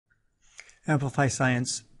Amplify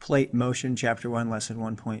Science Plate Motion, Chapter 1, Lesson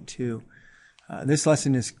 1.2. This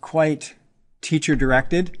lesson is quite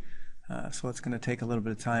teacher-directed, so it's going to take a little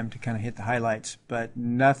bit of time to kind of hit the highlights, but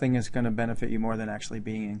nothing is going to benefit you more than actually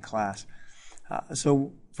being in class.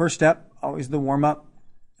 So first step, always the warm-up.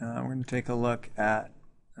 We're going to take a look at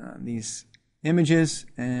these images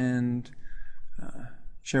and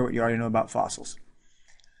share what you already know about fossils.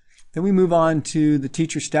 Then we move on to the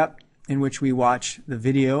teacher step, in which we watch the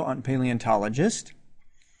video on paleontologist.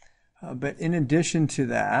 But in addition to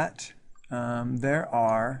that, there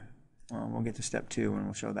are, well, we'll get to step 2 and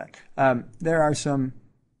we'll show that. There are some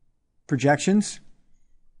projections.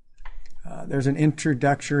 There's an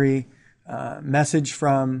introductory message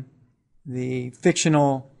from the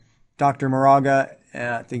fictional Dr. Moraga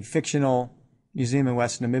at the fictional museum in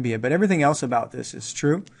West Namibia. But everything else about this is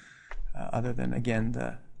true, other than, again,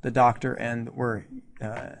 the doctor and where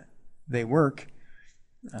they work.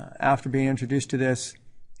 After being introduced to this,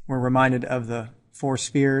 we're reminded of the 4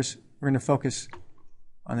 spheres. We're going to focus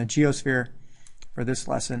on the geosphere for this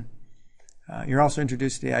lesson. You're also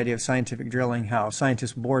introduced to the idea of scientific drilling, how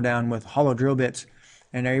scientists bore down with hollow drill bits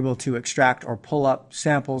and are able to extract or pull up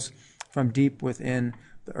samples from deep within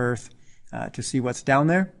the earth to see what's down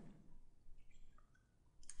there.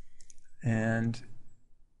 And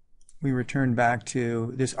we return back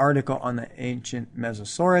to this article on the ancient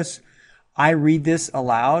Mesosaurus. I read this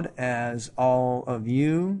aloud as all of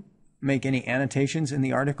you make any annotations in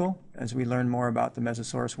the article as we learn more about the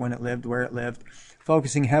Mesosaurus, when it lived, where it lived,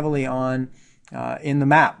 focusing heavily on in the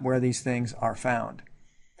map where these things are found.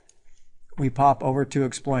 We pop over to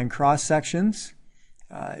exploring cross sections.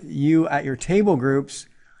 You at your table groups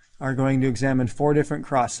are going to examine 4 different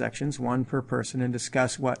cross sections, 1 per person, and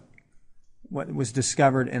discuss what was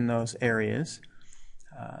discovered in those areas.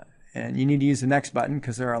 And you need to use the next button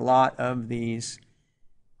because there are a lot of these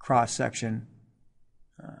cross-section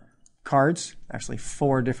cards, actually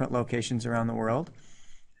 4 different locations around the world.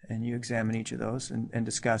 And you examine each of those and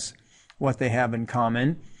discuss what they have in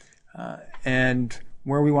common. And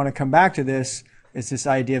where we want to come back to this is this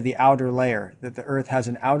idea of the outer layer, that the Earth has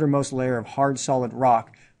an outermost layer of hard, solid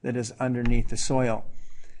rock that is underneath the soil.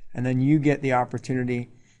 And then you get the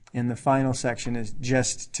opportunity in the final section is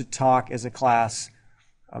just to talk as a class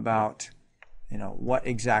about, what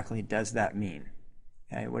exactly does that mean?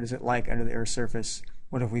 Okay, what is it like under the Earth's surface?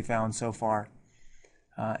 What have we found so far?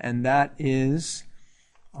 And that is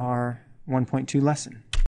our 1.2 lesson.